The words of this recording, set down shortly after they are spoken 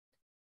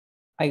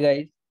Hi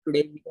guys,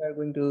 today we are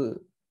going to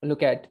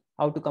look at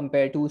how to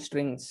compare two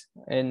strings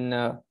in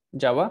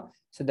Java.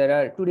 So there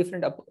are two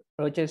different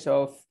approaches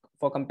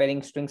for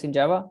comparing strings in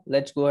Java.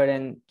 Let's go ahead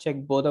and check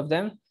both of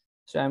them.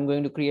 So I'm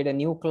going to create a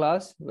new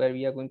class where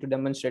we are going to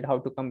demonstrate how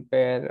to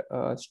compare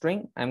a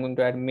string. I'm going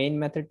to add main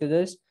method to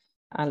this,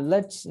 and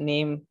let's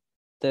name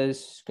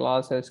this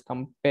class as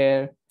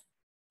compare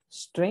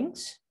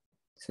strings.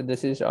 So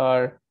this is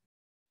our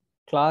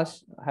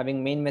class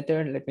having main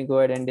method. Let me go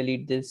ahead and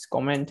delete this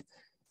comment.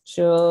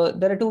 So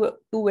there are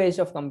two ways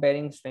of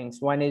comparing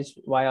strings. One is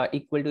via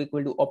equal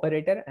to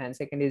operator, and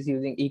second is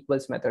using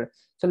equals method.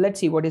 So let's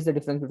see what is the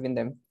difference between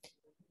them.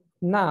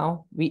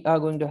 Now we are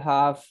going to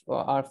have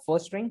our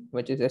first string,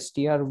 which is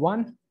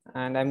str1,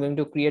 and I'm going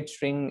to create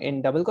string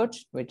in double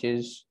quotes, which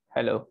is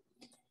hello.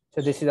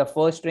 So this is the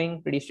first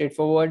string, pretty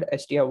straightforward.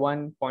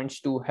 str1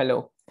 points to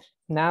hello.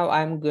 Now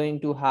I'm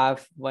going to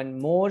have one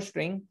more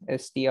string,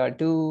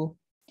 str2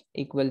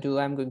 equal to,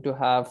 I'm going to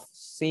have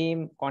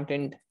same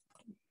content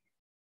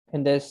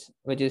in this,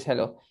 which is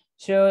hello.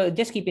 So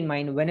just keep in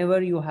mind,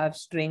 whenever you have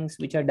strings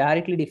which are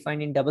directly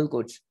defined in double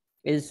quotes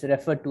is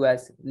referred to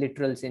as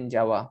literals in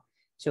Java.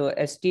 So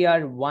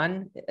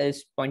str1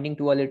 is pointing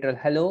to a literal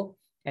hello,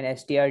 and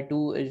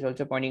str2 is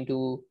also pointing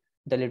to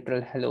the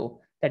literal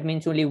hello. That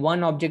means only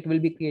one object will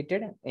be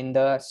created in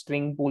the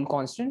string pool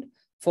constant.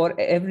 For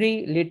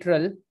every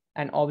literal,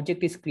 an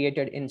object is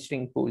created in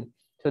string pool.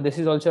 So this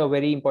is also a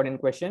very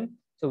important question.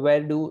 So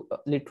where do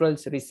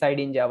literals reside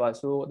in Java?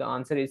 So the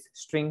answer is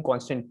string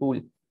constant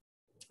pool.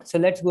 So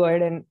let's go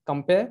ahead and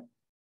compare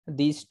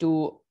these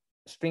two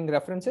string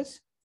references.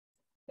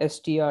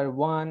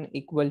 str1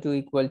 equal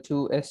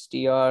to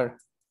str2.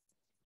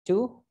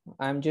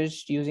 I'm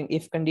just using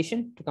if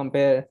condition to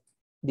compare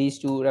these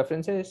two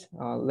references.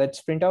 Let's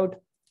print out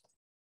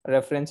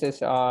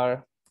references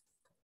are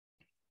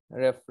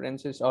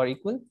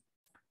equal.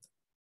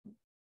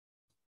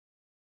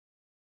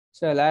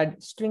 So I'll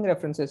add string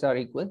references are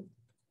equal.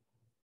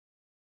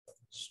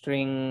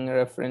 String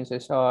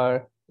references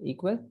are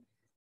equal,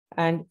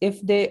 and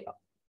if they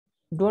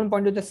don't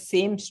point to the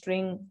same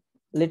string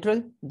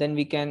literal, then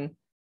we can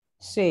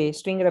say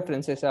string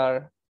references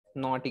are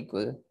not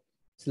equal.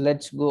 So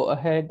let's go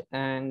ahead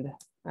and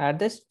add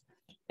this.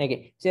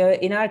 Okay, so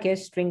in our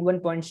case, string 1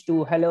 points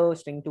to hello,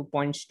 string 2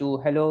 points to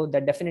hello.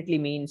 That definitely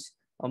means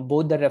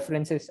both the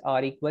references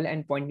are equal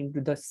and pointing to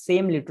the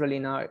same literal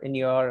in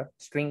your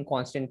string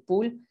constant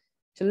pool.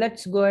 So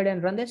let's go ahead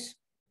and run this.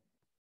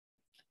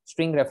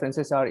 String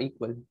references are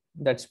equal.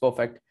 That's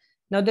perfect.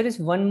 Now there is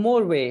one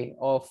more way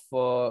of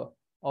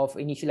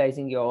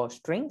initializing your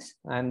strings,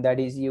 and that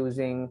is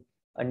using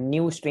a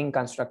new string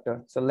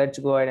constructor. So let's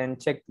go ahead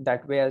and check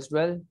that way as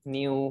well.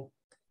 New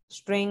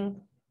string.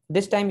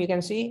 This time you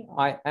can see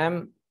I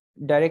am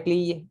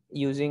directly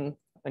using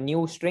a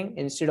new string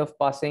instead of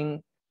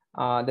passing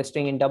the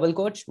string in double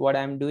quotes. What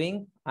I'm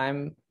doing,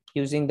 I'm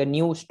using the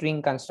new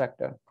string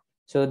constructor.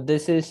 So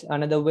this is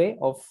another way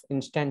of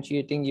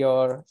instantiating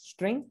your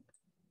string.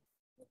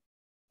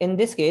 In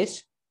this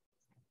case,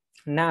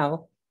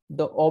 now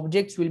the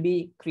objects will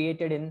be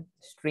created in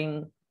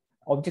string.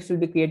 Objects will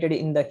be created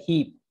in the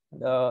heap.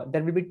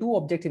 There will be two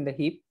objects in the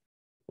heap.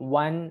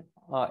 One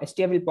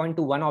str will point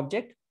to one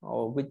object,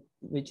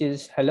 which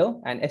is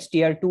hello, and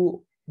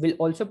str2 will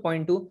also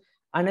point to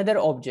another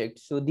object.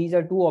 So these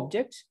are two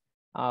objects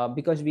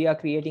because we are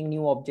creating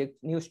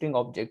new string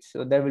objects.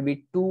 So there will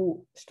be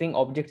two string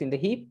objects in the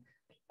heap.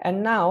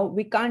 And now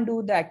we can't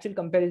do the actual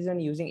comparison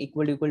using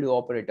equal to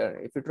operator.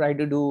 If you try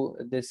to do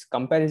this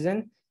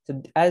comparison, so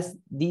as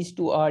these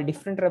two are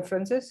different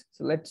references,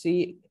 so let's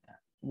see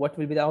what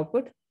will be the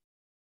output.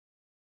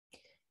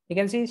 You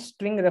can see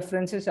string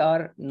references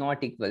are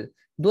not equal.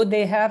 Though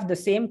they have the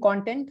same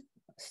content,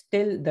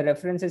 still the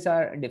references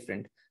are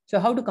different. So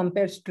how to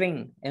compare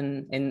string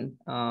in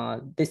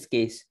this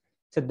case?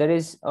 So there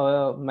is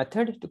a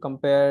method to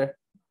compare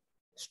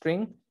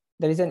string.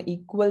 There is an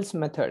equals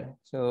method.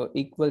 So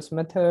equals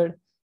method,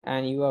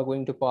 and you are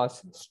going to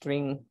pass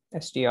string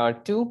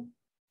str2.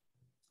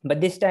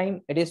 But this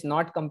time it is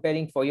not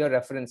comparing for your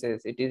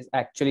references. It is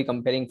actually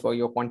comparing for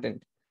your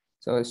content.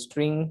 So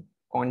string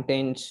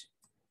contents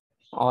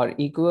are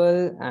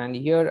equal, and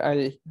here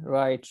I'll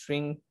write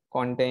string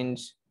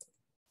contents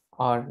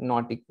are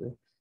not equal.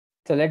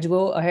 So let's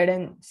go ahead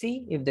and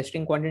see if the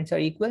string contents are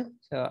equal.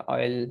 So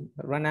I'll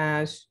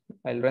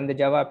run the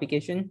Java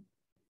application.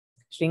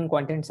 String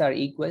contents are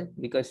equal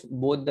because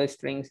both the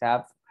strings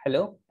have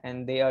hello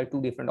and they are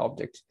two different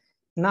objects.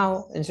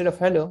 Now, instead of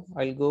hello,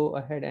 I'll go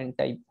ahead and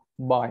type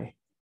bye.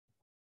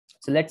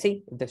 So let's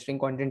see if the string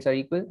contents are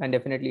equal, and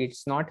definitely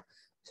it's not.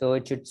 So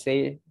it should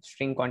say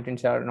string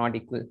contents are not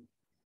equal.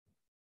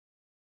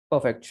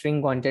 Perfect,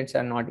 string contents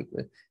are not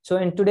equal. So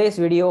in today's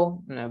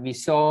video, we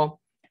saw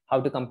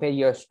how to compare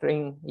your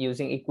string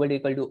using equal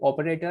to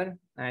operator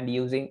and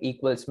using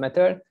equals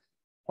method.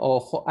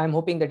 I'm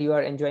hoping that you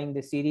are enjoying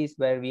this series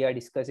where we are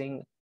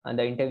discussing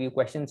the interview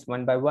questions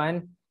one by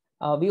one.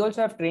 We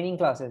also have training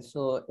classes.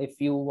 So if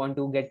you want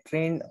to get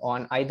trained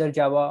on either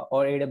Java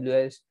or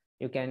AWS,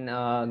 you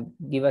can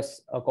give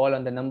us a call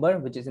on the number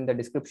which is in the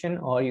description,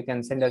 or you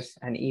can send us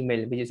an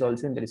email which is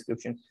also in the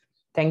description.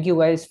 Thank you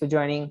guys for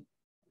joining.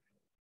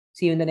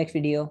 See you in the next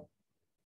video.